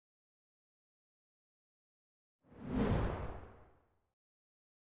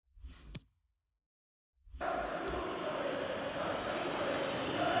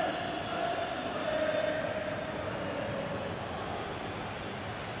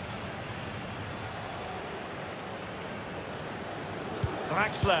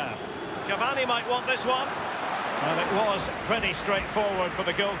Draxler. Cavani might want this one. And it was pretty straightforward for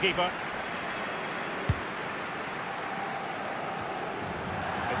the goalkeeper.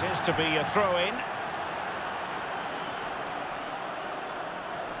 It is to be a throw-in.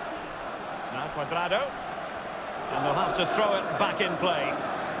 Now Cuadrado. And they'll have to throw it back in play.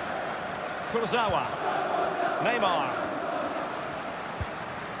 Kurzawa. Neymar.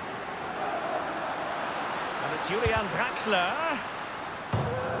 And it's Julian Draxler.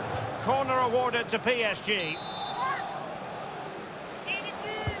 Corner awarded to PSG.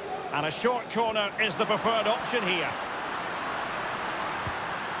 And a short corner is the preferred option here.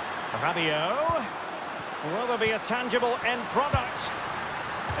 Rabiot. Will there be a tangible end product?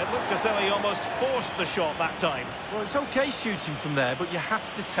 It looked as though he almost forced the shot that time. Well, it's okay shooting from there, but you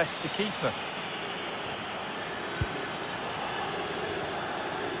have to test the keeper.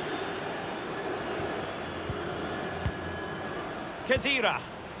 Khedira.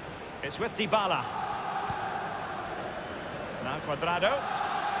 It's with Dybala. Now Cuadrado.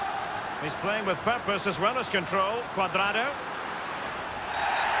 He's playing with purpose as well as control. Cuadrado.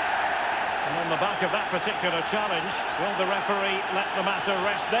 And on the back of that particular challenge, will the referee let the matter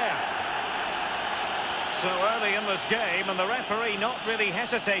rest there? So early in this game, and the referee not really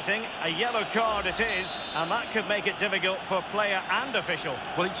hesitating. A yellow card it is, and that could make it difficult for player and official.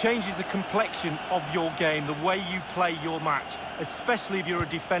 Well, it changes the complexion of your game, the way you play your match, especially if you're a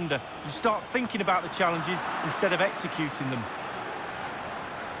defender. You start thinking about the challenges instead of executing them.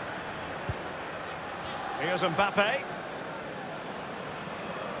 Here's Mbappe.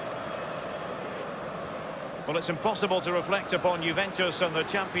 Well, it's impossible to reflect upon Juventus and the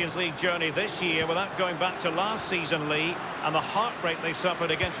Champions League journey this year without going back to last season, Lee, and the heartbreak they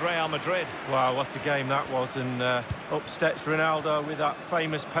suffered against Real Madrid. Wow, what a game that was, and up steps Ronaldo with that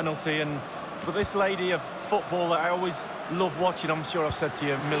famous penalty. But this lady of football that I always love watching, I'm sure I've said to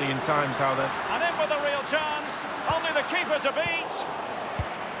you a million times how they're... And in with a real chance, only the keeper to beat.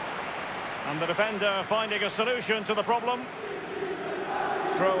 And the defender finding a solution to the problem.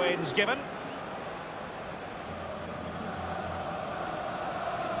 Throw-ins given.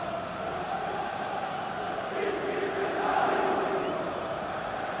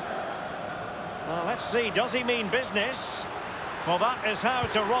 Well, let's see, does he mean business? Well, that is how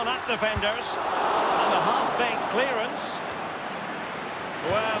to run at defenders. And a half-baked clearance.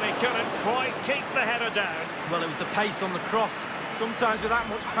 Well, he couldn't quite keep the header down. Well, it was the pace on the cross. Sometimes with that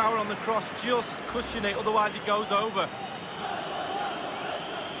much power on the cross, just cushion it, otherwise it goes over.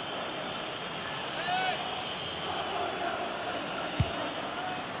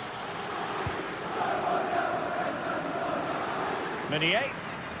 Meunier.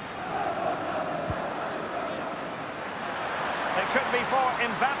 It could be for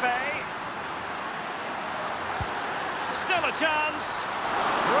Mbappe. Still a chance.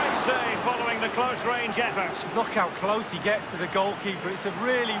 Great save following the close-range effort. Look how close he gets to the goalkeeper. It's a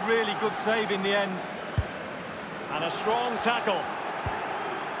really, really good save in the end. And a strong tackle.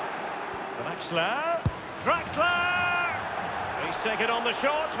 Draxler! He's taken on the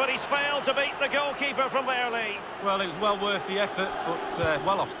shots, but he's failed to beat the goalkeeper from there, Lee. Well, it was well worth the effort, but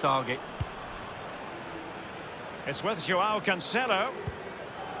well off target. It's with Joao Cancelo.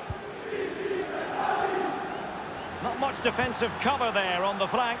 Not much defensive cover there on the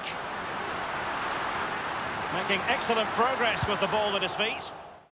flank. Making excellent progress with the ball at his feet.